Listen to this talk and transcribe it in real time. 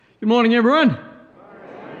Good morning, everyone.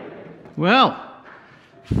 Well,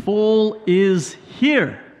 fall is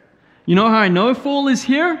here. You know how I know fall is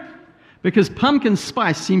here? Because pumpkin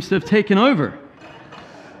spice seems to have taken over.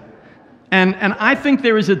 And I think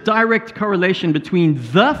there is a direct correlation between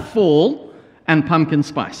the fall and pumpkin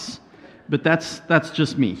spice. But that's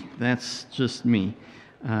just me. That's just me.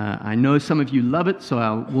 I know some of you love it, so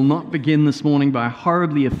I will not begin this morning by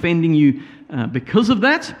horribly offending you because of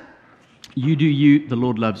that. You do you, the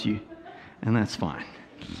Lord loves you, and that's fine.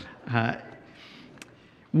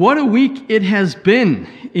 What a week it has been,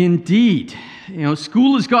 indeed. You know,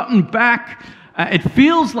 school has gotten back. It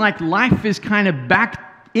feels like life is kind of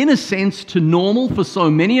back, in a sense, to normal for so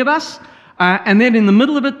many of us. And then in the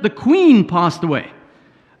middle of it, the Queen passed away.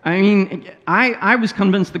 I mean, I was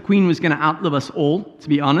convinced the Queen was going to outlive us all, to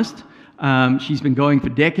be honest. She's been going for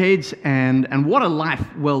decades, and what a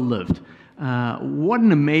life well lived. What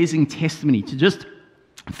an amazing testimony to just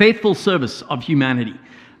faithful service of humanity.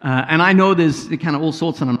 And I know there's kind of all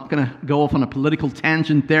sorts, and I'm not going to go off on a political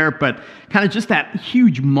tangent there, but kind of just that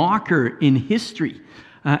huge marker in history.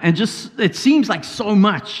 And just, it seems like so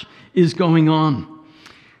much is going on.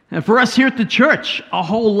 And for us here at the church, a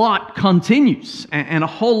whole lot continues, and a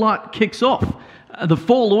whole lot kicks off. The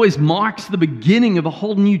fall always marks the beginning of a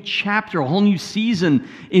whole new chapter, a whole new season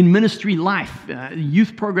in ministry life.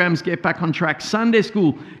 Youth programs get back on track. Sunday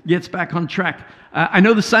school gets back on track. I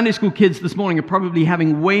know the Sunday school kids this morning are probably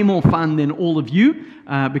having way more fun than all of you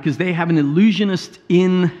because they have an illusionist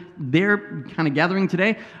in their kind of gathering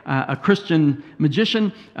today, a Christian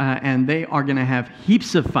magician, and they are going to have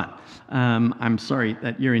heaps of fun. I'm sorry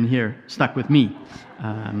that you're in here stuck with me.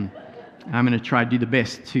 I'm going to try to do the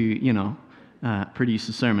best to, produce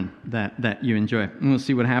a sermon that you enjoy. And we'll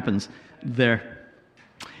see what happens there.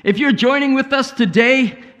 If you're joining with us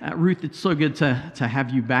today, Ruth, it's so good to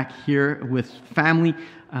have you back here with family.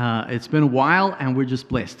 It's been a while, and we're just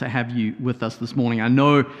blessed to have you with us this morning. I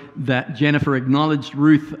know that Jennifer acknowledged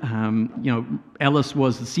Ruth. Ellis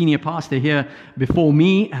was the senior pastor here before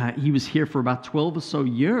me. He was here for about 12 or so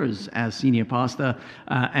years as senior pastor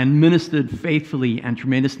and ministered faithfully and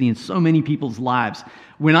tremendously in so many people's lives.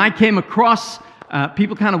 When I came across,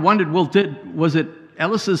 people kind of wondered, well, was it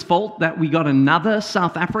Ellis's fault that we got another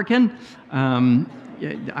South African?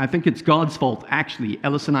 I think it's God's fault, actually.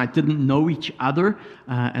 Ellis and I didn't know each other,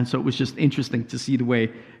 and so it was just interesting to see the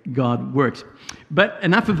way God works. But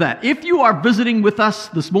enough of that. If you are visiting with us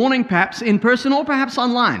this morning, perhaps in person or perhaps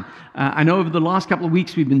online, I know over the last couple of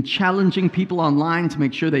weeks we've been challenging people online to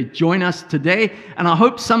make sure they join us today, and I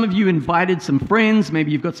hope some of you invited some friends.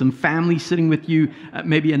 Maybe you've got some family sitting with you,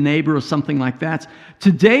 maybe a neighbor or something like that.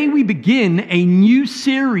 Today we begin a new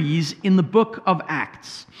series in the book of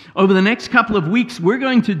Acts. Over the next couple of weeks, we're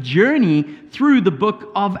going to journey through the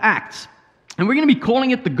book of Acts. And we're going to be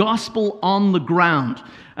calling it the Gospel on the Ground.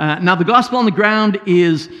 Now, the Gospel on the Ground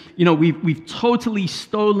is, we've totally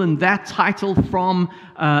stolen that title from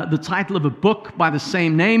the title of a book by the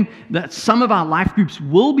same name that some of our life groups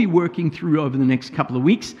will be working through over the next couple of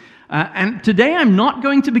weeks. And today, I'm not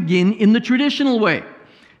going to begin in the traditional way.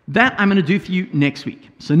 That I'm going to do for you next week.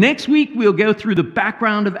 So next week, we'll go through the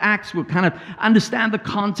background of Acts. We'll kind of understand the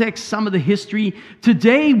context, some of the history.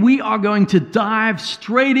 Today, we are going to dive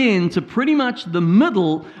straight into pretty much the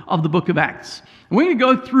middle of the book of Acts. And we're going to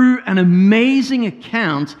go through an amazing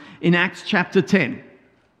account in Acts chapter 10.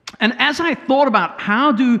 And as I thought about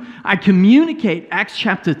how do I communicate Acts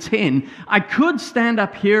chapter 10, I could stand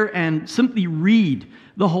up here and simply read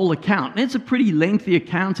the whole account. And it's a pretty lengthy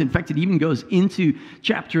account. In fact, it even goes into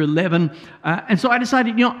chapter 11. And so I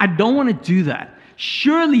decided, I don't want to do that.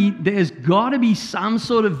 Surely there's got to be some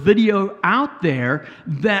sort of video out there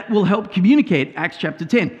that will help communicate Acts chapter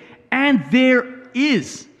 10. And there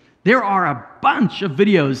is. There are a bunch of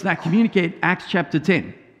videos that communicate Acts chapter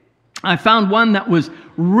 10. I found one that was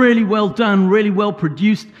really well done, really well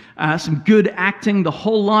produced, some good acting, the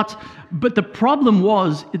whole lot. But the problem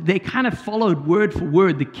was they kind of followed word for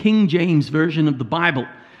word the King James Version of the Bible.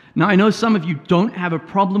 Now, I know some of you don't have a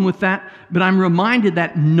problem with that, but I'm reminded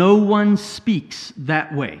that no one speaks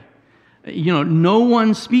that way. No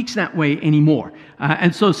one speaks that way anymore.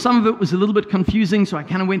 And so some of it was a little bit confusing, so I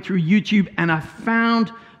kind of went through YouTube and I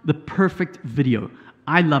found the perfect video.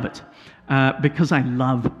 I love it. Because I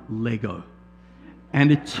love Lego.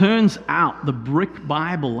 And it turns out the Brick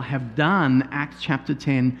Bible have done Acts chapter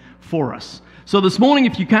 10 for us. So this morning,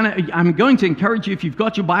 I'm going to encourage you, if you've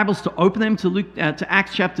got your Bibles, to open them to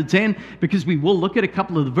Acts chapter 10, because we will look at a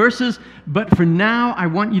couple of the verses. But for now, I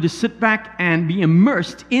want you to sit back and be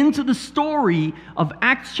immersed into the story of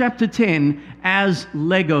Acts chapter 10 as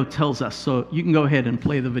Lego tells us. So you can go ahead and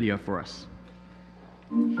play the video for us.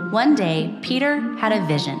 One day, Peter had a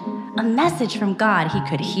vision, a message from God he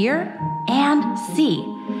could hear and see.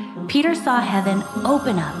 Peter saw heaven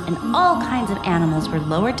open up and all kinds of animals were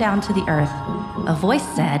lowered down to the earth. A voice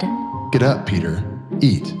said, "Get up, Peter.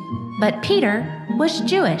 Eat." But Peter was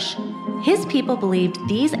Jewish. His people believed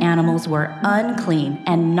these animals were unclean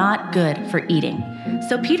and not good for eating.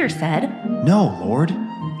 So Peter said, "No, Lord,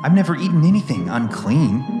 I've never eaten anything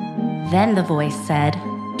unclean." Then the voice said,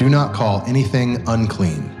 "Do not call anything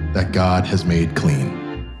unclean that God has made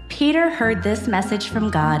clean." Peter heard this message from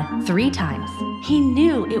God 3 times. He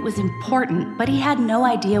knew it was important, but he had no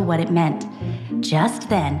idea what it meant. Just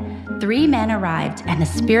then, 3 men arrived, and the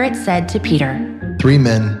Spirit said to Peter, "3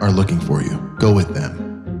 men are looking for you. Go with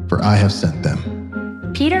them, for I have sent them."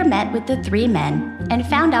 Peter met with the 3 men and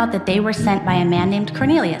found out that they were sent by a man named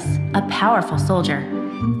Cornelius, a powerful soldier.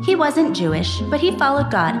 He wasn't Jewish, but he followed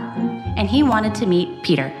God, and he wanted to meet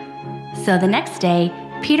Peter. So the next day,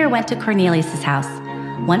 Peter went to Cornelius' house.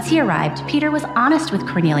 Once he arrived, Peter was honest with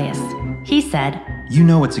Cornelius. He said, "You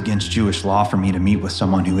know it's against Jewish law for me to meet with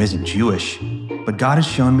someone who isn't Jewish, but God has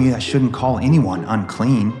shown me I shouldn't call anyone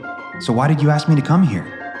unclean. So why did you ask me to come here?"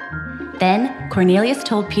 Then Cornelius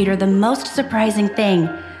told Peter the most surprising thing.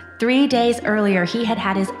 3 days earlier, he had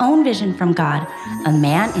had his own vision from God. A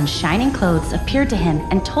man in shining clothes appeared to him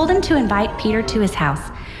and told him to invite Peter to his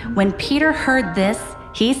house. When Peter heard this,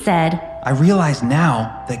 he said, "I realize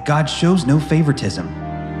now that God shows no favoritism.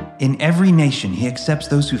 In every nation, he accepts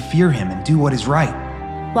those who fear him and do what is right."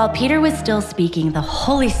 While Peter was still speaking, the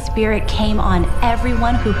Holy Spirit came on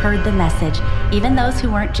everyone who heard the message, even those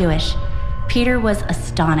who weren't Jewish. Peter was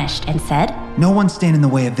astonished and said, "No one stand in the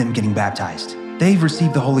way of them getting baptized. They've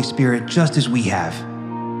received the Holy Spirit just as we have."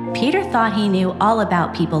 Peter thought he knew all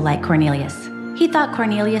about people like Cornelius. He thought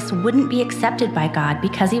Cornelius wouldn't be accepted by God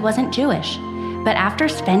because he wasn't Jewish. But after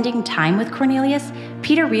spending time with Cornelius,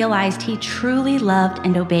 Peter realized he truly loved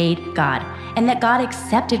and obeyed God, and that God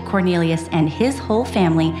accepted Cornelius and his whole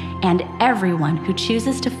family and everyone who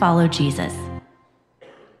chooses to follow Jesus.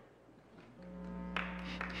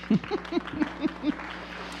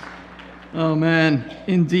 Oh man,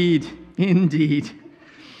 indeed.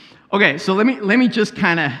 Okay, so let me just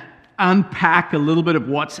kind of unpack a little bit of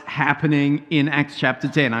what's happening in Acts chapter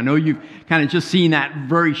 10. I know you've kind of just seen that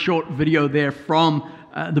very short video there from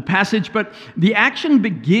the passage, but the action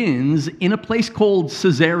begins in a place called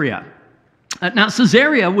Caesarea. Now,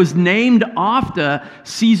 Caesarea was named after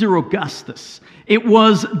Caesar Augustus. It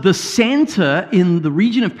was the center in the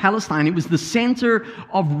region of Palestine. It was the center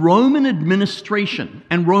of Roman administration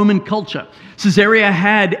and Roman culture. Caesarea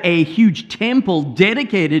had a huge temple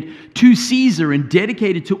dedicated to Caesar and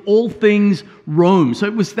dedicated to all things Rome. So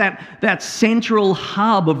it was that central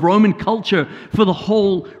hub of Roman culture for the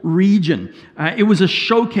whole region. It was a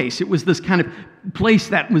showcase. It was this kind of place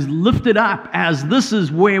that was lifted up as this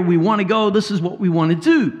is where we want to go, this is what we want to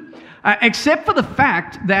do. Except for the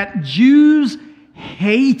fact that Jews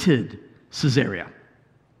hated Caesarea.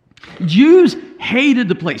 Jews hated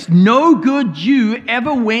the place. No good Jew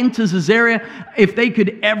ever went to Caesarea if they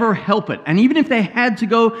could ever help it. And even if they had to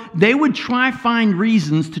go, they would find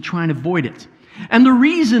reasons to try and avoid it. And the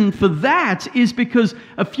reason for that is because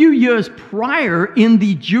a few years prior, in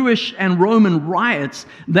the Jewish and Roman riots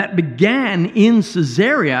that began in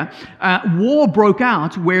Caesarea, war broke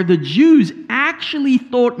out where the Jews actually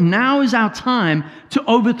thought now is our time to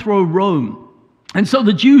overthrow Rome. And so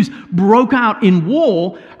the Jews broke out in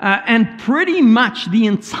war, and pretty much the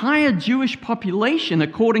entire Jewish population,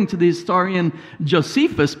 according to the historian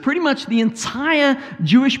Josephus, pretty much the entire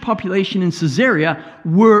Jewish population in Caesarea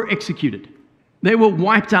were executed. They were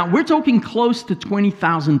wiped out. We're talking close to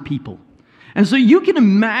 20,000 people. And so you can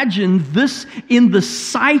imagine this in the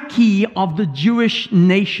psyche of the Jewish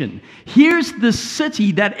nation. Here's this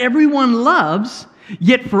city that everyone loves,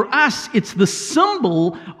 yet for us, it's the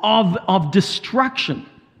symbol of destruction.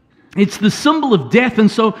 It's the symbol of death, and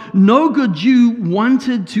so no good Jew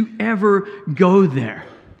wanted to ever go there.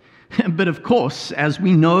 But of course, as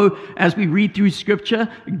we know, as we read through Scripture,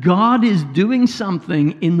 God is doing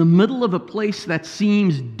something in the middle of a place that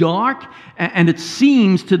seems dark, and it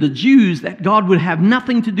seems to the Jews that God would have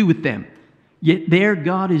nothing to do with them. Yet there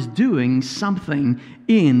God is doing something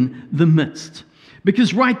in the midst.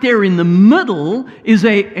 Because right there in the middle is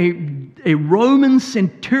a Roman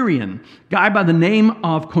centurion, guy by the name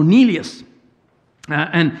of Cornelius.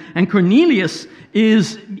 And Cornelius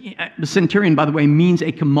is, the centurion, by the way, means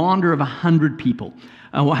a commander of 100 people,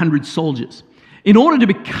 100 soldiers. In order to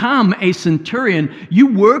become a centurion, you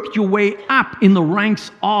worked your way up in the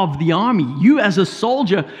ranks of the army. You, as a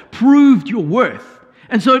soldier, proved your worth.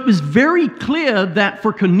 And so it was very clear that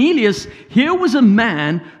for Cornelius, here was a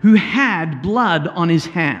man who had blood on his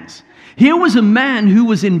hands. Here was a man who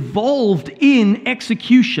was involved in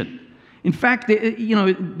execution. In fact,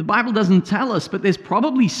 the Bible doesn't tell us, but there's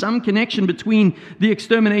probably some connection between the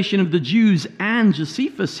extermination of the Jews and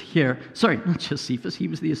Josephus here. Sorry, not Josephus, he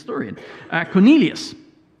was the historian. Cornelius.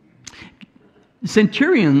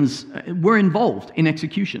 Centurions were involved in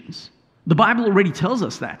executions. The Bible already tells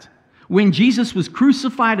us that. When Jesus was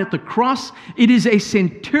crucified at the cross, it is a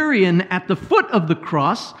centurion at the foot of the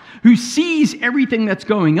cross who sees everything that's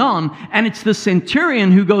going on, and it's the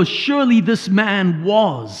centurion who goes, surely this man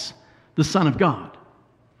was the Son of God.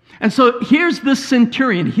 And so here's this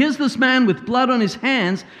centurion, here's this man with blood on his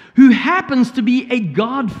hands who happens to be a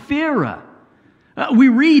God-fearer. We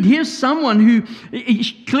read, here's someone who,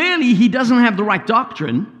 clearly he doesn't have the right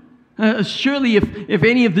doctrine. Surely if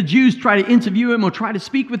any of the Jews try to interview him or try to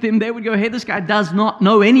speak with him, they would go, hey, this guy does not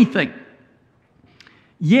know anything.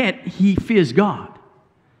 Yet he fears God.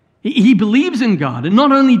 He believes in God. And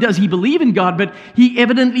not only does he believe in God, but he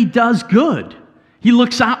evidently does good. He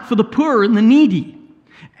looks out for the poor and the needy.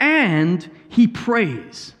 And he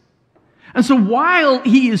prays. And so while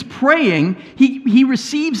he is praying, he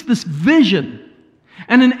receives this vision.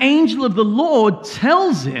 And an angel of the Lord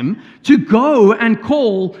tells him to go and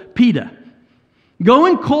call Peter. Go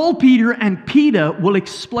and call Peter, and Peter will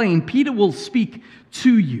explain. Peter will speak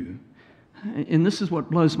to you. And this is what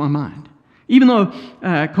blows my mind. Even though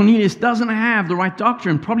Cornelius doesn't have the right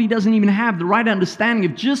doctrine, probably doesn't even have the right understanding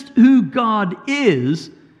of just who God is,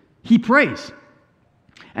 he prays.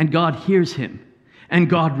 And God hears him. And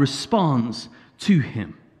God responds to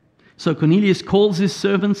him. So Cornelius calls his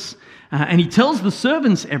servants, and he tells the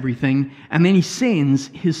servants everything, and then he sends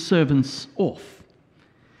his servants off.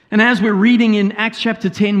 And as we're reading in Acts chapter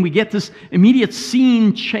 10, we get this immediate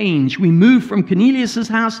scene change. We move from Cornelius'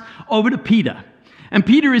 house over to Peter. And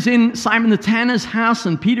Peter is in Simon the tanner's house,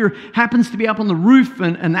 and Peter happens to be up on the roof,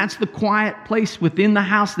 and that's the quiet place within the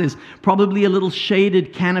house. There's probably a little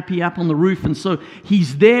shaded canopy up on the roof, and so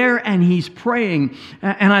he's there and he's praying.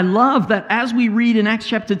 And I love that as we read in Acts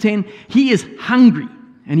chapter 10, he is hungry.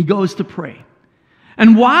 And he goes to pray.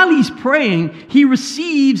 And while he's praying, he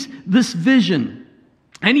receives this vision.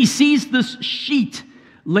 And he sees this sheet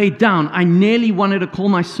laid down. I nearly wanted to call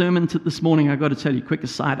my sermon this morning. I got to tell you, quick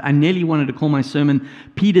aside, I nearly wanted to call my sermon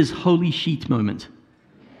Peter's Holy Sheet Moment.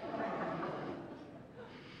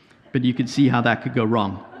 But you could see how that could go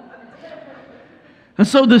wrong. And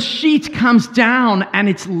so the sheet comes down, and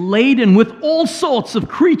it's laden with all sorts of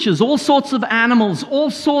creatures, all sorts of animals, all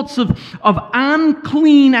sorts of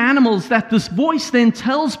unclean animals that this voice then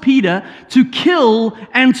tells Peter to kill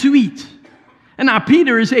and to eat. And now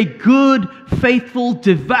Peter is a good, faithful,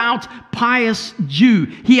 devout, pious Jew.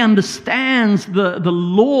 He understands the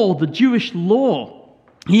law, the Jewish law.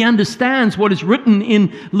 He understands what is written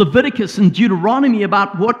in Leviticus and Deuteronomy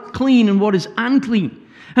about what's clean and what is unclean.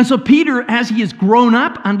 And so Peter, as he has grown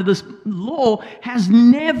up under this law, has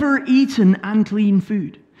never eaten unclean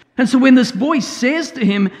food. And so when this voice says to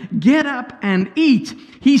him, get up and eat,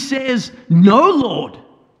 he says, no, Lord.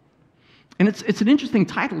 And it's an interesting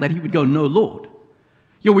title that he would go, no, Lord.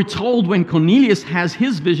 We're told when Cornelius has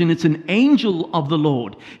his vision, it's an angel of the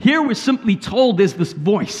Lord. Here we're simply told there's this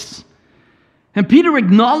voice. And Peter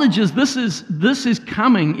acknowledges this is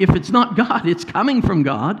coming. If it's not God, it's coming from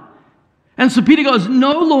God. And so Peter goes,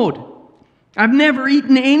 no, Lord, I've never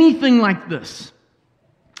eaten anything like this.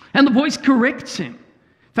 And the voice corrects him.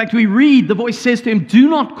 In fact, we read, the voice says to him, do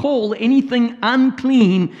not call anything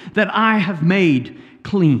unclean that I have made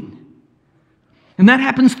clean. And that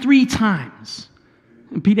happens 3 times.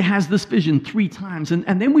 And Peter has this vision 3 times. And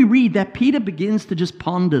then we read that Peter begins to just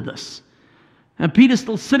ponder this. And Peter's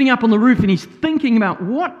still sitting up on the roof, and he's thinking about,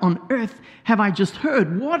 what on earth have I just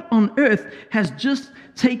heard? What on earth has just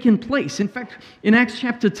taken place? In fact, in Acts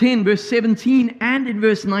chapter 10, verse 17, and in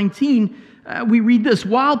verse 19, we read this.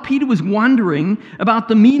 While Peter was wondering about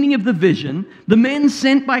the meaning of the vision, the men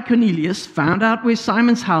sent by Cornelius found out where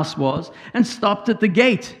Simon's house was and stopped at the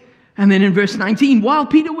gate. And then in verse 19, while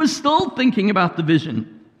Peter was still thinking about the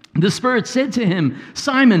vision, the Spirit said to him,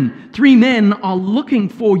 Simon, 3 men are looking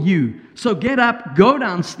for you. So get up, go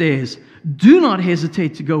downstairs. Do not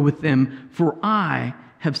hesitate to go with them, for I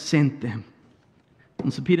have sent them.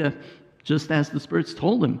 And so Peter, just as the Spirit's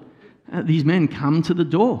told him, these men come to the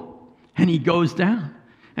door. And he goes down.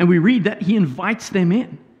 And we read that he invites them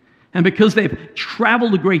in. And because they've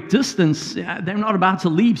traveled a great distance, they're not about to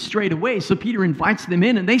leave straight away. So Peter invites them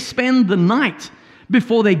in, and they spend the night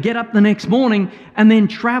before they get up the next morning and then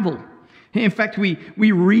travel. In fact, we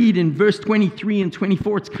read in verse 23 and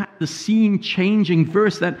 24, it's kind of the scene-changing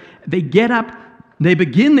verse that they get up, they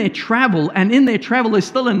begin their travel, and in their travel, there's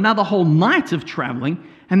still another whole night of traveling,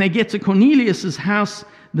 and they get to Cornelius' house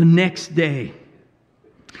the next day.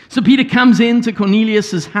 So Peter comes into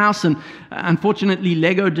Cornelius' house, and unfortunately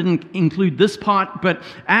Lego didn't include this part, but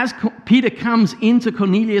as Peter comes into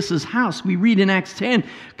Cornelius' house, we read in Acts 10,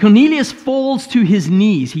 Cornelius falls to his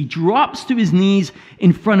knees. He drops to his knees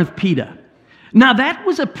in front of Peter. Now that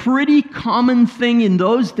was a pretty common thing in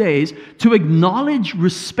those days to acknowledge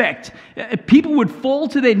respect. People would fall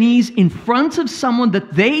to their knees in front of someone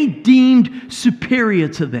that they deemed superior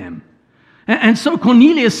to them. And so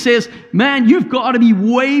Cornelius says, man, you've got to be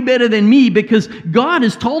way better than me because God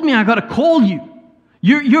has told me I got to call you.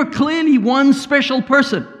 You're clearly one special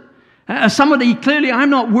person. Somebody clearly I'm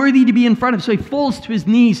not worthy to be in front of. So he falls to his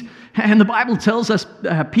knees. And the Bible tells us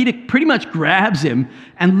Peter pretty much grabs him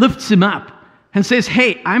and lifts him up and says,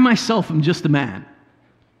 hey, I myself am just a man.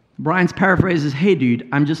 Brian's paraphrase is, hey, dude,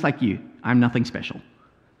 I'm just like you. I'm nothing special.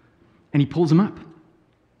 And he pulls him up.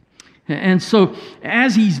 And so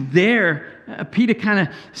as he's there, Peter kind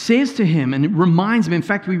of says to him and reminds him, in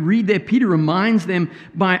fact, we read there, Peter reminds them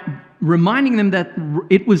by reminding them that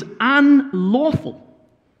it was unlawful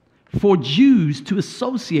for Jews to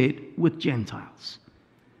associate with Gentiles.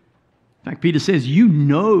 In fact, Peter says, you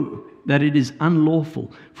know that it is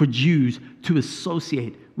unlawful for Jews to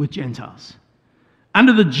associate with Gentiles.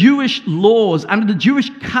 Under the Jewish laws, under the Jewish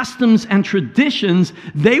customs and traditions,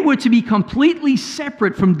 they were to be completely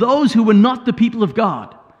separate from those who were not the people of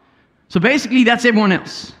God. So basically, that's everyone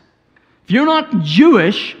else. If you're not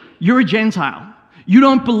Jewish, you're a Gentile. You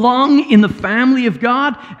don't belong in the family of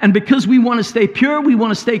God, and because we want to stay pure, we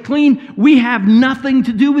want to stay clean, we have nothing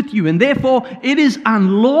to do with you, and therefore, it is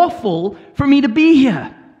unlawful for me to be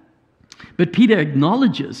here. But Peter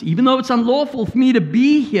acknowledges, even though it's unlawful for me to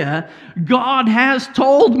be here, God has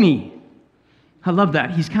told me. I love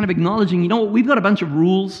that. He's kind of acknowledging, you know what, we've got a bunch of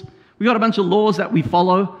rules. We've got a bunch of laws that we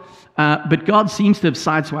follow, but God seems to have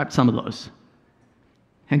sideswiped some of those.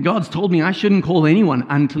 And God's told me I shouldn't call anyone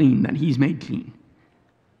unclean that he's made clean.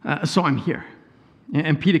 So I'm here.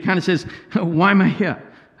 And Peter kind of says, why am I here?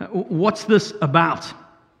 What's this about?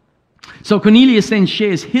 So Cornelius then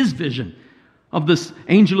shares his vision of this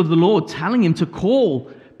angel of the Lord telling him to call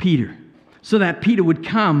Peter so that Peter would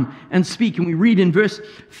come and speak. And we read in verse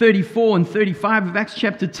 34 and 35 of Acts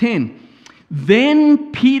chapter 10,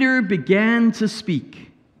 then Peter began to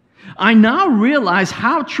speak. I now realize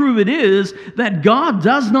how true it is that God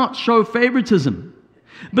does not show favoritism,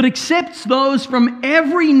 but accepts those from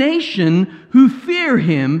every nation who fear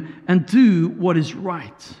him and do what is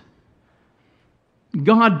right.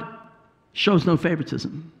 God shows no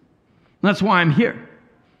favoritism. That's why I'm here.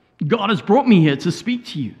 God has brought me here to speak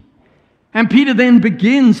to you. And Peter then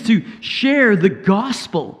begins to share the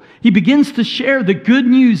gospel. He begins to share the good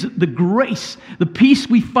news, the grace, the peace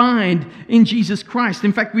we find in Jesus Christ.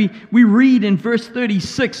 In fact, we read in verse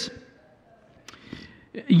 36,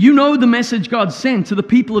 you know the message God sent to the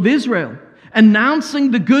people of Israel,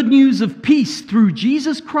 announcing the good news of peace through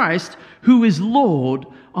Jesus Christ, who is Lord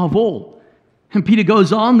of all. And Peter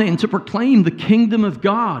goes on then to proclaim the kingdom of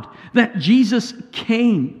God, that Jesus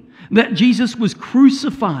came, that Jesus was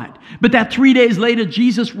crucified, but that 3 days later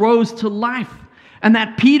Jesus rose to life, and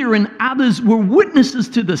that Peter and others were witnesses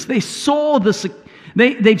to this. They saw this,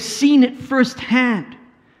 they've seen it firsthand.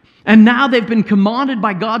 And now they've been commanded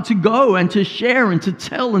by God to go and to share and to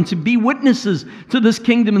tell and to be witnesses to this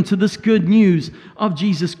kingdom and to this good news of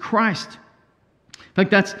Jesus Christ. In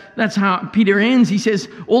fact, that's how Peter ends. He says,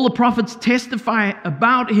 all the prophets testify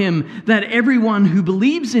about him, that everyone who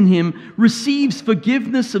believes in him receives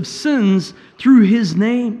forgiveness of sins through his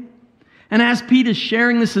name. And as Peter's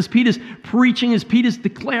sharing this, as Peter's preaching, as Peter's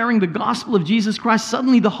declaring the gospel of Jesus Christ,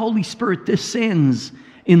 suddenly the Holy Spirit descends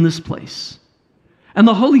in this place. And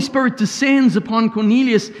the Holy Spirit descends upon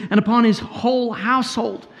Cornelius and upon his whole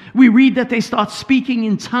household. We read that they start speaking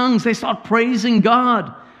in tongues. They start praising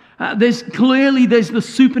God. There's the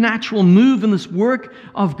supernatural move in this work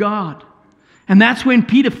of God. And that's when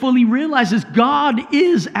Peter fully realizes God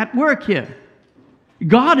is at work here.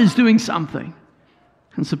 God is doing something.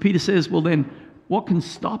 And so Peter says, well then, what can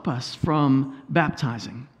stop us from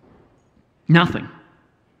baptizing? Nothing.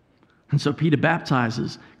 And so Peter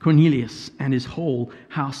baptizes Cornelius and his whole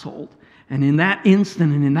household. And in that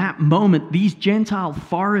instant and in that moment, these Gentile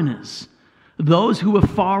foreigners, those who are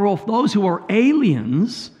far off, those who are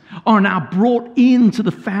aliens, are now brought into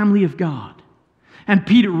the family of God. And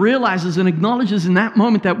Peter realizes and acknowledges in that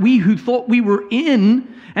moment that we who thought we were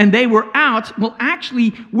in and they were out, well,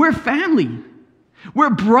 actually, we're family. We're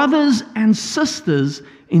brothers and sisters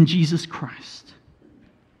in Jesus Christ.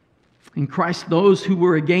 In Christ, those who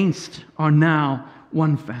were against are now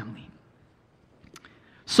one family.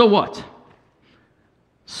 So what?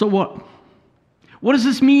 So what? What does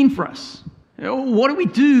this mean for us? What do we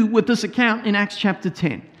do with this account in Acts chapter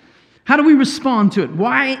 10? How do we respond to it?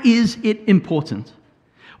 Why is it important?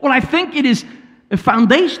 Well, I think it is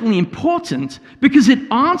foundationally important because it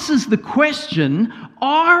answers the question,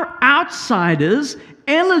 are outsiders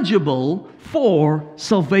eligible for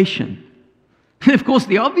salvation? And of course,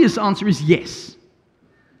 the obvious answer is yes.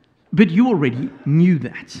 But you already knew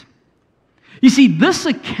that. You see, this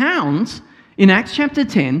account in Acts chapter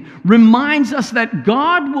 10 reminds us that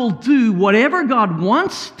God will do whatever God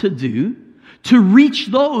wants to do to reach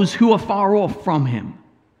those who are far off from Him.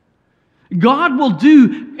 God will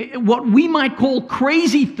do what we might call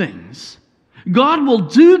crazy things. God will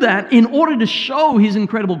do that in order to show His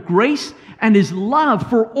incredible grace and His love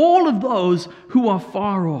for all of those who are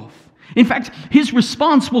far off. In fact, His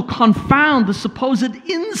response will confound the supposed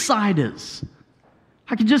insiders.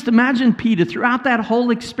 I can just imagine Peter throughout that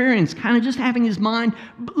whole experience kind of just having his mind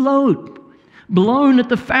blown at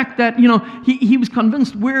the fact that, he was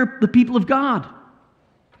convinced we're the people of God.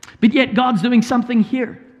 But yet God's doing something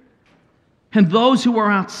here. And those who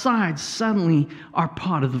are outside suddenly are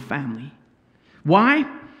part of the family. Why?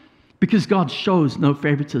 Because God shows no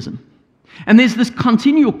favoritism. And there's this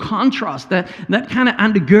continual contrast that kind of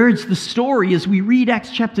undergirds the story as we read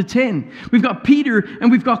Acts chapter 10. We've got Peter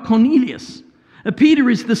and we've got Cornelius. Peter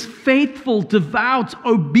is this faithful, devout,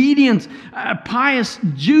 obedient, pious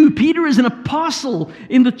Jew. Peter is an apostle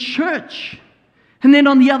in the church. And then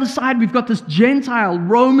on the other side, we've got this Gentile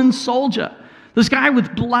Roman soldier. This guy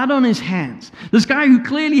with blood on his hands. This guy who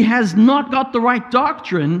clearly has not got the right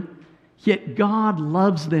doctrine, yet God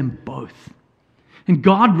loves them both. And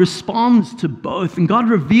God responds to both. And God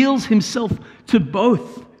reveals Himself to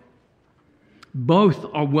both. Both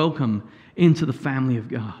are welcome into the family of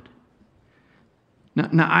God.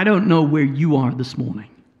 Now, I don't know where you are this morning.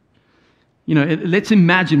 Let's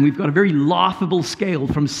imagine we've got a very laughable scale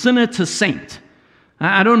from sinner to saint.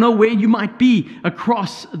 I don't know where you might be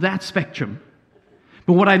across that spectrum.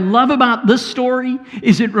 But what I love about this story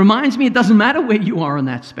is it reminds me it doesn't matter where you are on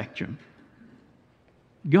that spectrum.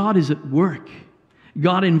 God is at work.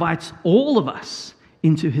 God invites all of us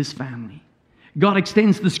into His family. God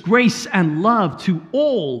extends this grace and love to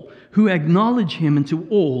all who acknowledge Him and to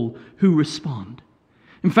all who respond.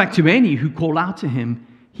 In fact, to any who call out to Him,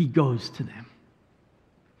 He goes to them.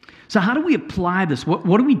 So how do we apply this? What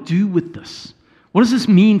do we do with this? What does this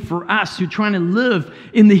mean for us who are trying to live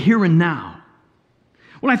in the here and now?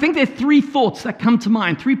 Well, I think there are three thoughts that come to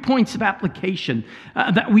mind, 3 points of application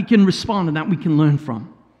that we can respond and that we can learn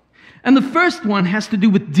from. And the first one has to do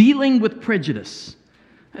with dealing with prejudice.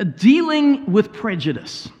 Dealing with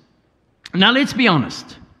prejudice. Now, let's be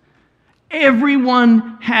honest.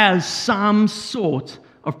 Everyone has some sort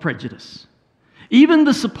of prejudice. Even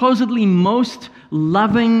the supposedly most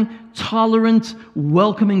loving, tolerant,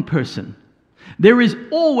 welcoming person. There is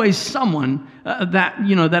always someone that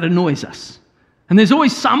annoys us. And there's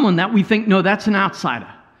always someone that we think, no, that's an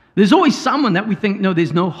outsider. There's always someone that we think, no,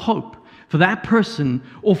 there's no hope for that person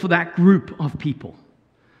or for that group of people.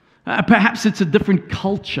 Perhaps it's a different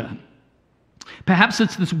culture. Perhaps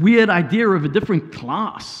it's this weird idea of a different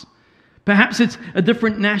class. Perhaps it's a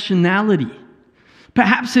different nationality.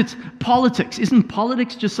 Perhaps it's politics. Isn't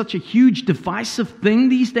politics just such a huge divisive thing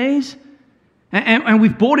these days? And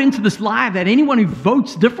we've bought into this lie that anyone who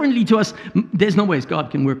votes differently to us, there's no ways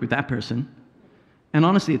God can work with that person. And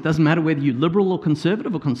honestly, it doesn't matter whether you're liberal or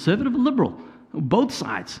conservative or liberal. Both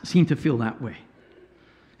sides seem to feel that way.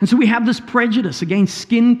 And so we have this prejudice against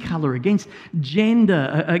skin color, against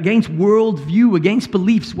gender, against worldview, against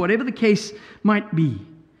beliefs, whatever the case might be.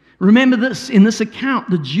 Remember this, in this account,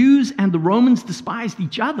 the Jews and the Romans despised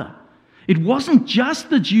each other. It wasn't just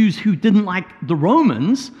the Jews who didn't like the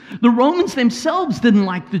Romans themselves didn't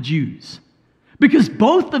like the Jews. Because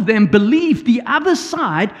both of them believed the other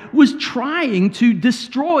side was trying to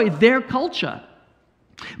destroy their culture.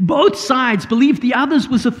 Both sides believed the others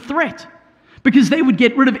was a threat because they would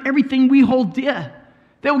get rid of everything we hold dear.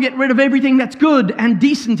 They will get rid of everything that's good and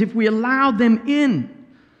decent if we allow them in.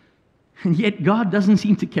 And yet God doesn't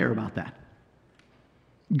seem to care about that.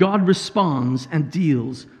 God responds and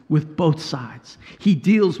deals with both sides. He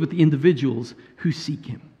deals with the individuals who seek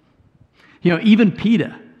Him. Even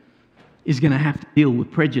Peter is going to have to deal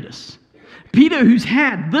with prejudice. Peter, who's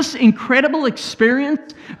had this incredible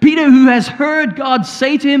experience, Peter, who has heard God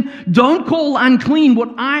say to him, don't call unclean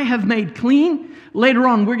what I have made clean. Later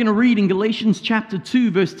on, we're going to read in Galatians chapter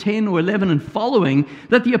 2, verse 10 or 11 and following,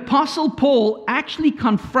 that the Apostle Paul actually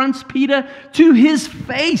confronts Peter to his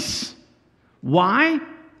face. Why?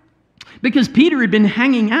 Because Peter had been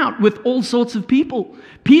hanging out with all sorts of people.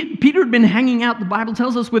 Peter had been hanging out, the Bible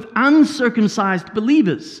tells us, with uncircumcised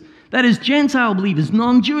believers. That is, Gentile believers,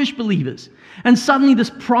 non-Jewish believers. And suddenly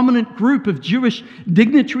this prominent group of Jewish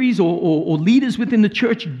dignitaries or leaders within the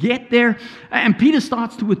church get there, and Peter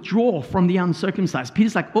starts to withdraw from the uncircumcised.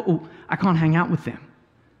 Peter's like, uh-oh, I can't hang out with them.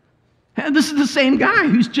 And this is the same guy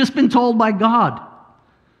who's just been told by God.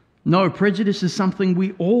 No, prejudice is something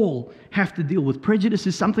we all have to deal with. Prejudice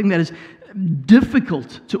is something that is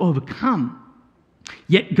difficult to overcome.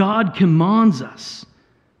 Yet God commands us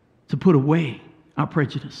to put away our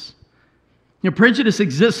prejudice. You know, prejudice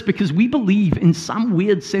exists because we believe in some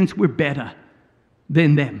weird sense we're better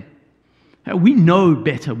than them. We know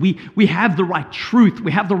better. We have the right truth.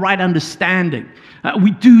 We have the right understanding.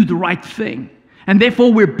 We do the right thing. And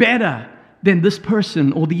therefore we're better than this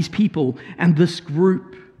person or these people and this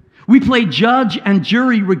group. We play judge and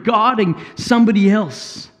jury regarding somebody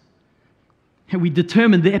else. And we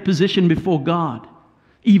determine their position before God,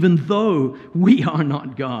 even though we are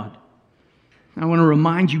not God. I want to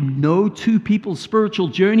remind you, no two people's spiritual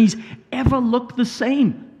journeys ever look the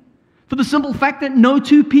same. For the simple fact that no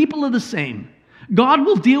two people are the same. God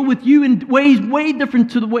will deal with you in ways way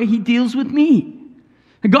different to the way He deals with me.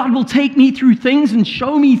 God will take me through things and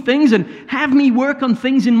show me things and have me work on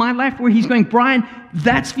things in my life where He's going, Brian,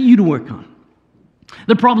 that's for you to work on.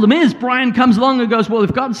 The problem is, Brian comes along and goes, well,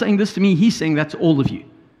 if God's saying this to me, He's saying that's all of you.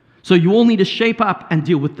 So you all need to shape up and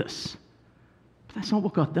deal with this. But that's not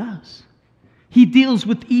what God does. He deals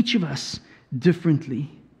with each of us differently.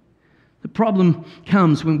 The problem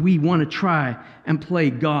comes when we want to try and play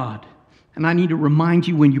God. And I need to remind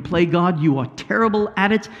you, when you play God, you are terrible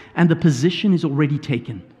at it, and the position is already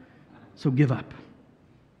taken. So give up.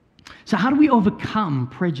 So how do we overcome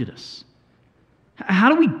prejudice?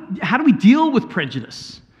 How do we deal with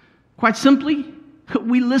prejudice? Quite simply,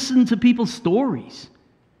 we listen to people's stories.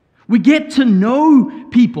 We get to know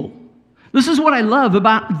people. This is what I love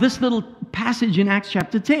about this little passage in Acts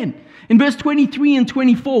chapter 10. In verse 23 and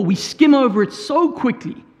 24, we skim over it so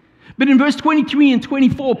quickly. But in verse 23 and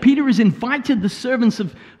 24, Peter has invited the servants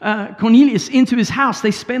of Cornelius into his house.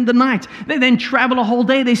 They spend the night. They then travel a whole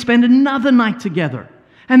day. They spend another night together.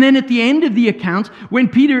 And then at the end of the account, when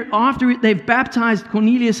Peter, after they've baptized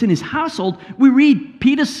Cornelius in his household, we read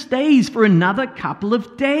Peter stays for another couple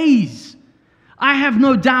of days. I have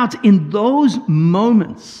no doubt in those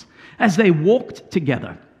moments, as they walked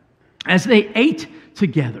together, as they ate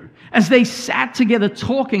together, as they sat together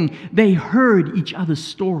talking, they heard each other's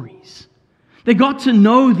stories. They got to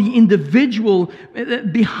know the individual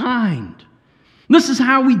behind. This is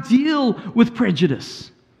how we deal with prejudice.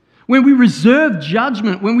 When we reserve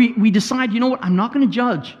judgment, when we decide, you know what, I'm not going to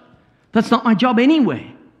judge. That's not my job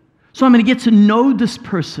anyway. So I'm going to get to know this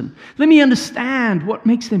person. Let me understand what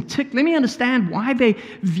makes them tick. Let me understand why they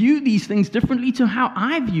view these things differently to how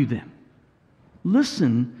I view them.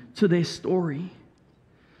 Listen to their story.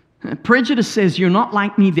 Prejudice says, you're not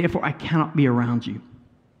like me, therefore I cannot be around you.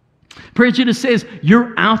 Prejudice says,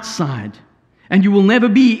 you're outside, and you will never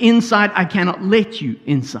be inside. I cannot let you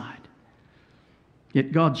inside.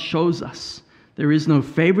 Yet God shows us there is no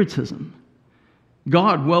favoritism.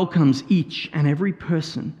 God welcomes each and every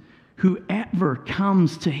person. Whoever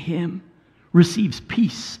comes to Him receives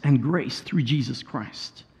peace and grace through Jesus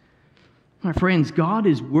Christ. My friends, God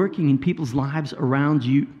is working in people's lives around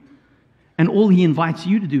you. And all He invites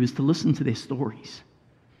you to do is to listen to their stories.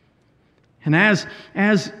 And as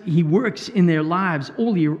He works in their lives,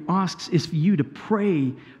 all He asks is for you to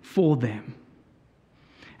pray for them.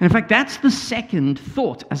 And in fact, that's the second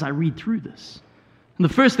thought as I read through this. And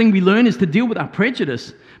the first thing we learn is to deal with our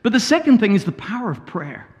prejudice. But the second thing is the power of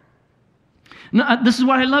prayer. Now, this is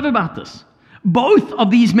what I love about this. Both of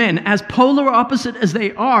these men, as polar opposite as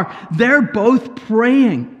they are, they're both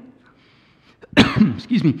praying.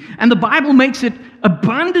 Excuse me. And the Bible makes it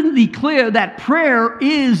abundantly clear that prayer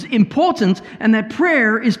is important and that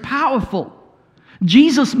prayer is powerful.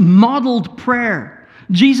 Jesus modeled prayer.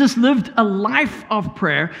 Jesus lived a life of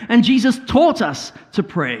prayer, and Jesus taught us to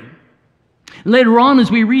pray. Later on,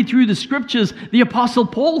 as we read through the scriptures, the Apostle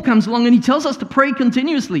Paul comes along and he tells us to pray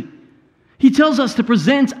continuously. He tells us to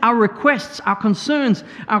present our requests, our concerns,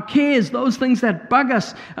 our cares, those things that bug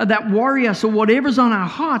us, that worry us, or whatever's on our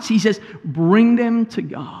hearts. He says, bring them to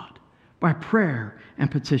God by prayer and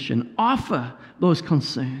petition. Offer those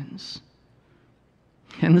concerns.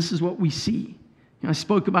 And this is what we see. I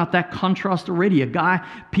spoke about that contrast already. A guy,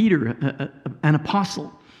 Peter, an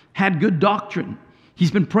apostle, had good doctrine.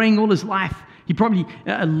 He's been praying all his life. He probably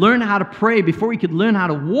learned how to pray before he could learn how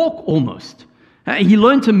to walk almost. He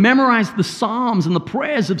learned to memorize the Psalms and the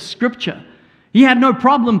prayers of Scripture. He had no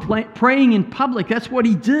problem praying in public. That's what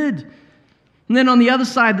he did. And then on the other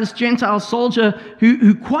side, this Gentile soldier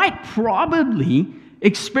who quite probably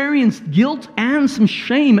experienced guilt and some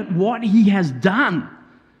shame at what he has done.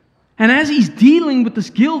 And as he's dealing with this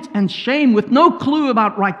guilt and shame with no clue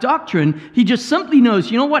about right doctrine, he just simply knows,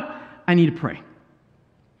 you know what? I need to pray.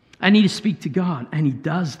 I need to speak to God. And he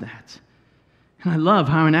does that. And I love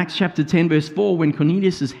how in Acts chapter 10, verse 4, when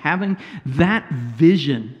Cornelius is having that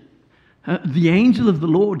vision, the angel of the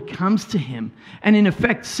Lord comes to him and in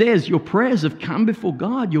effect says, your prayers have come before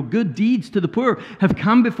God. Your good deeds to the poor have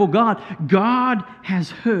come before God. God has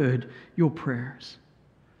heard your prayers.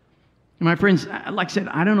 And my friends, like I said,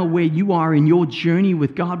 I don't know where you are in your journey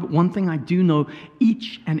with God, but one thing I do know,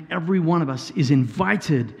 each and every one of us is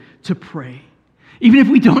invited to pray. Even if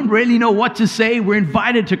we don't really know what to say, we're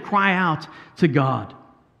invited to cry out to God.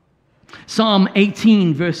 Psalm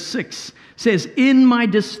 18, verse 6 says, in my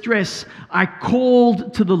distress, I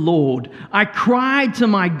called to the Lord. I cried to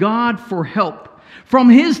my God for help. From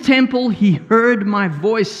his temple, he heard my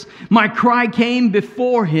voice. My cry came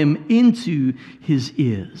before him into his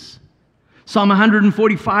ears. Psalm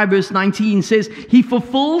 145, verse 19 says, he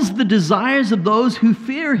fulfills the desires of those who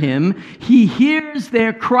fear him. He hears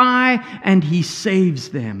their cry and he saves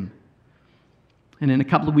them. And in a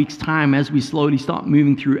couple of weeks' time, as we slowly start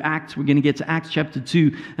moving through Acts, we're going to get to Acts chapter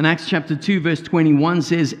 2. And Acts chapter 2, verse 21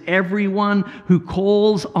 says, everyone who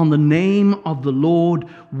calls on the name of the Lord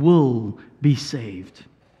will be saved.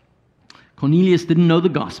 Cornelius didn't know the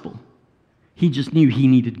gospel. He just knew he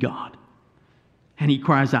needed God. And he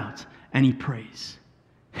cries out and he prays.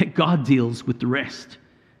 God deals with the rest.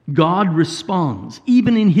 God responds,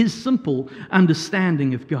 even in his simple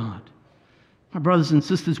understanding of God. My brothers and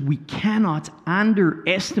sisters, we cannot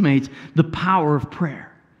underestimate the power of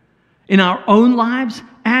prayer in our own lives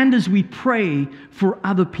and as we pray for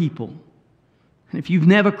other people. And if you've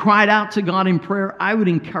never cried out to God in prayer, I would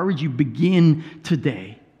encourage you, begin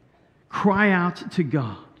today. Cry out to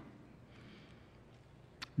God.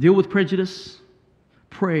 Deal with prejudice.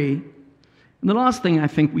 Pray. And the last thing I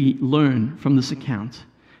think we learn from this account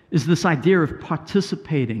is this idea of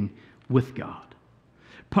participating with God.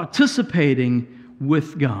 Participating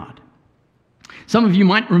with God. Some of you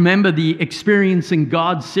might remember the Experiencing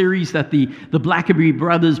God series that the Blackaby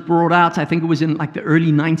brothers brought out. I think it was in like the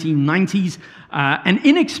early 1990s. And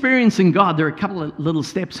in Experiencing God, there are a couple of little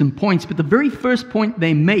steps and points, but the very first point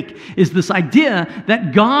they make is this idea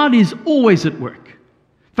that God is always at work.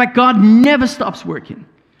 In fact, God never stops working,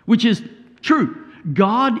 which is true.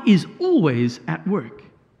 God is always at work.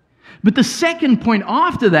 But the second point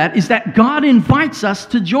after that is that God invites us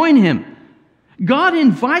to join him. God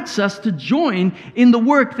invites us to join in the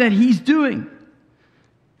work that he's doing.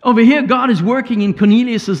 Over here, God is working in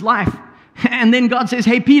Cornelius' life. And then God says,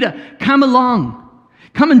 hey, Peter, come along.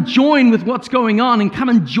 Come and join with what's going on and come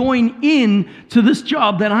and join in to this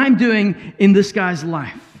job that I'm doing in this guy's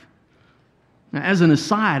life. Now, as an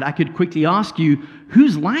aside, I could quickly ask you,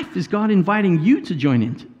 whose life is God inviting you to join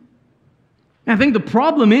into? And I think the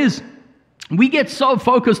problem is we get so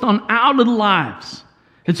focused on our little lives.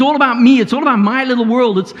 It's all about me. It's all about my little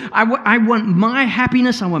world. I want my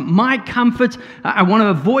happiness. I want my comfort. I want to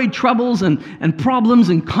avoid troubles and problems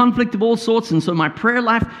and conflict of all sorts. And so my prayer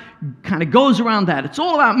life kind of goes around that. It's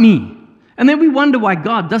all about me. And then we wonder why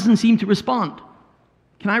God doesn't seem to respond.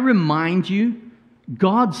 Can I remind you,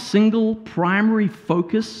 God's single primary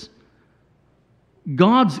focus,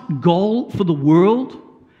 God's goal for the world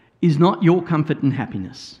is not your comfort and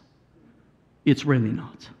happiness. It's really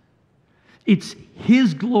not. It's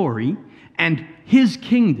his glory and his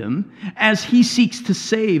kingdom as he seeks to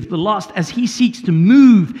save the lost, as he seeks to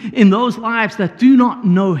move in those lives that do not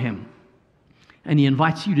know him. And he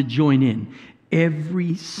invites you to join in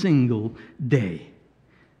every single day.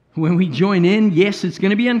 When we join in, yes, it's going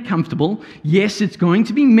to be uncomfortable. Yes, it's going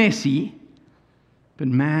to be messy. But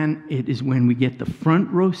man, it is when we get the front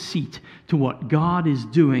row seat to what God is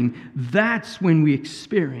doing, that's when we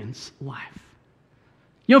experience life.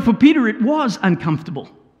 You know, for Peter, it was uncomfortable.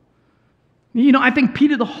 You know, I think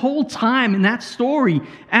Peter, the whole time in that story,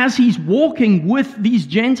 as he's walking with these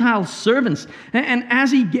Gentile servants, and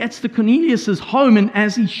as he gets to Cornelius' home, and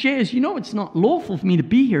as he shares, you know, it's not lawful for me to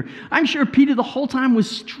be here. I'm sure Peter the whole time was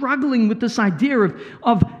struggling with this idea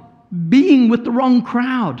of being with the wrong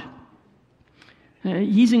crowd.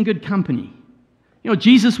 He's in good company.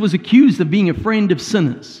 Jesus was accused of being a friend of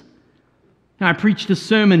sinners. I preached a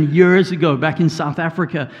sermon years ago back in South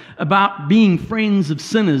Africa about being friends of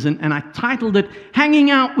sinners, and I titled it,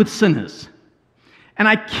 Hanging Out with Sinners. And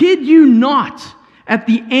I kid you not, at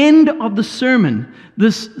the end of the sermon,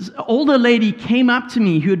 this older lady came up to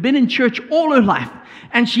me who had been in church all her life,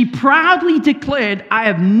 and she proudly declared, I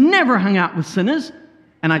have never hung out with sinners,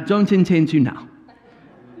 and I don't intend to now.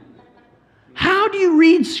 How do you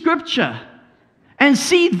read Scripture and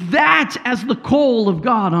see that as the call of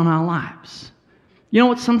God on our lives? You know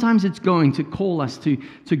what? Sometimes it's going to call us to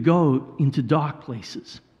go into dark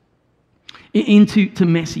places, into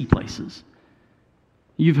messy places.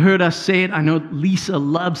 You've heard us say it. I know Lisa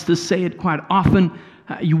loves to say it quite often.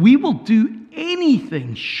 We will do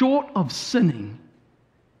anything short of sinning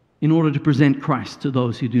in order to present Christ to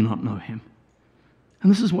those who do not know him. And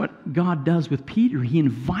this is what God does with Peter. He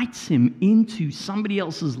invites him into somebody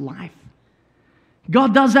else's life.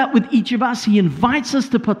 God does that with each of us. He invites us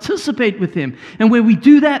to participate with him. And when we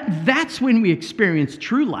do that, that's when we experience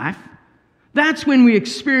true life. That's when we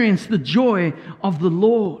experience the joy of the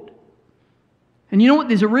Lord. And you know what?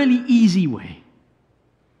 There's a really easy way.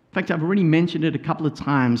 In fact, I've already mentioned it a couple of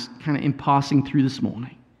times, kind of in passing through this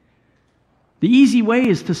morning. The easy way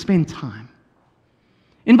is to spend time.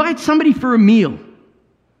 Invite somebody for a meal.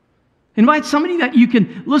 Invite somebody that you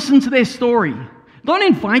can listen to their story. Don't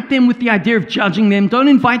invite them with the idea of judging them. Don't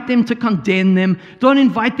invite them to condemn them. Don't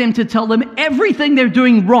invite them to tell them everything they're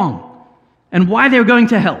doing wrong and why they're going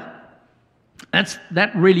to hell.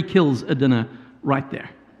 That really kills a dinner right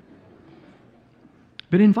there.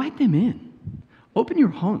 But invite them in. Open your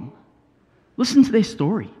home. Listen to their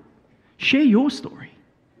story. Share your story.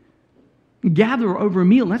 Gather over a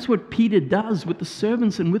meal. That's what Peter does with the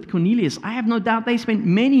servants and with Cornelius. I have no doubt they spent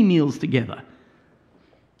many meals together,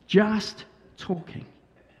 just talking.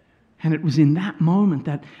 And it was in that moment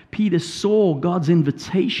that Peter saw God's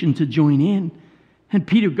invitation to join in. And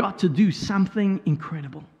Peter got to do something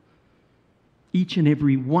incredible. Each and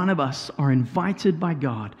every one of us are invited by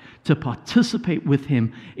God to participate with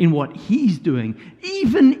him in what he's doing,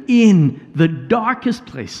 even in the darkest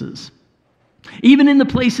places. Even in the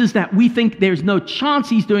places that we think there's no chance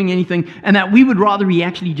he's doing anything and that we would rather he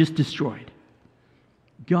actually just destroyed.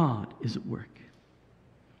 God is at work.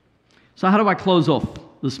 So how do I close off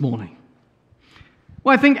this morning?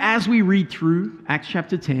 Well, I think as we read through Acts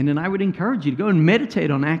chapter 10, and I would encourage you to go and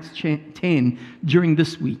meditate on Acts 10 during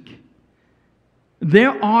this week.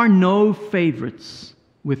 There are no favorites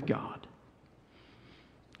with God.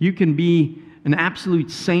 You can be an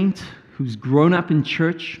absolute saint who's grown up in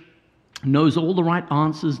church, knows all the right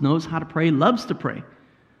answers, knows how to pray, loves to pray.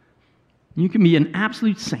 You can be an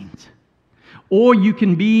absolute saint. Or you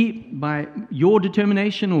can be, by your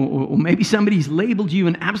determination, or maybe somebody's labeled you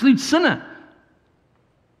an absolute sinner.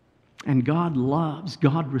 And God loves,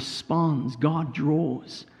 God responds, God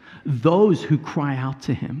draws those who cry out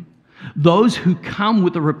to him. Those who come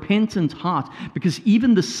with a repentant heart, because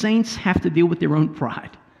even the saints have to deal with their own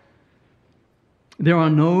pride. There are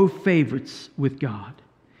no favorites with God.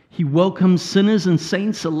 He welcomes sinners and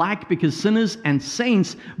saints alike because sinners and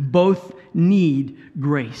saints both need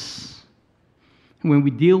grace. And when we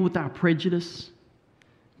deal with our prejudice,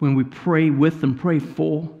 when we pray with and pray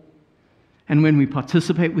for, and when we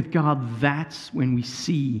participate with God, that's when we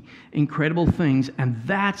see incredible things. And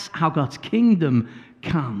that's how God's kingdom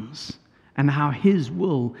comes, and how his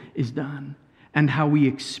will is done, and how we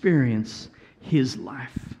experience his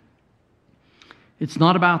life. It's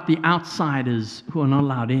not about the outsiders who are not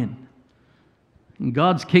allowed in. In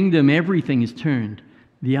God's kingdom, everything is turned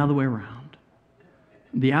the other way around.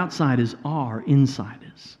 The outsiders are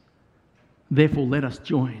insiders. Therefore, let us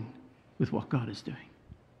join with what God is doing.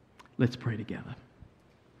 Let's pray together.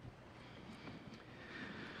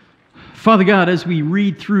 Father God, as we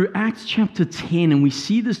read through Acts chapter 10 and we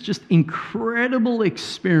see this just incredible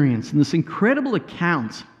experience and this incredible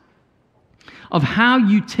account of how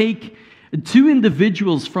you take two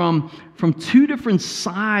individuals from two different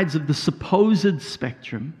sides of the supposed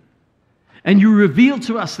spectrum, and you reveal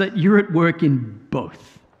to us that you're at work in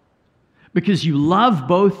both because you love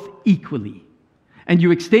both equally and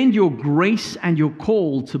you extend your grace and your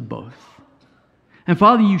call to both. And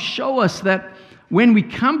Father, you show us that when we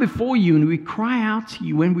come before you and we cry out to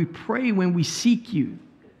you, when we pray, when we seek you,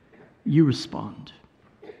 you respond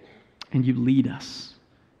and you lead us.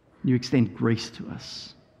 You extend grace to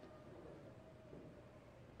us.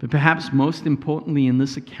 But perhaps most importantly in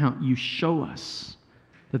this account, you show us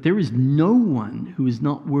that there is no one who is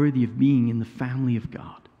not worthy of being in the family of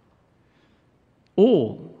God.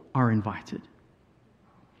 All are invited.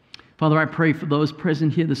 Father, I pray for those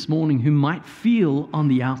present here this morning who might feel on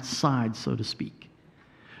the outside, so to speak,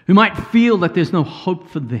 who might feel that there's no hope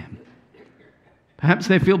for them. Perhaps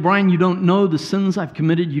they feel, Brian, you don't know the sins I've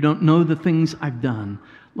committed. You don't know the things I've done.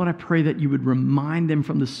 Lord, I pray that you would remind them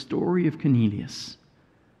from the story of Cornelius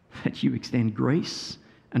that you extend grace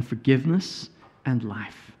and forgiveness and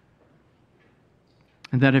life.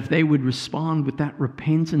 And that if they would respond with that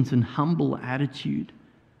repentant and humble attitude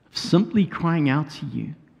of simply crying out to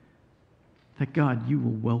you, that God, you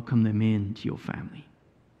will welcome them into your family.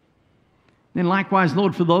 Then likewise,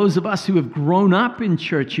 Lord, for those of us who have grown up in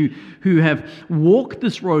church, who have walked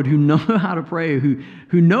this road, who know how to pray,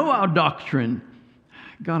 who know our doctrine,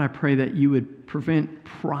 God, I pray that you would prevent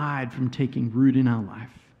pride from taking root in our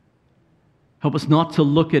life. Help us not to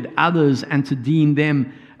look at others and to deem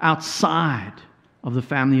them outside of the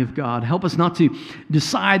family of God. Help us not to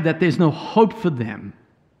decide that there's no hope for them,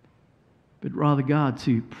 but rather, God,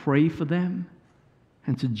 to pray for them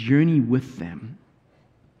and to journey with them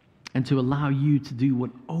and to allow you to do what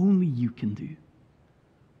only you can do,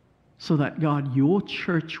 so that, God, your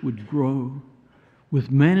church would grow with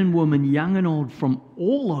men and women, young and old, from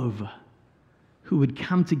all over, who would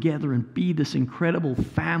come together and be this incredible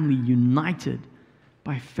family united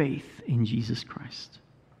by faith in Jesus Christ.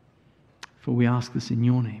 For we ask this in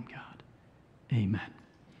your name, God. Amen.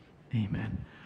 Amen.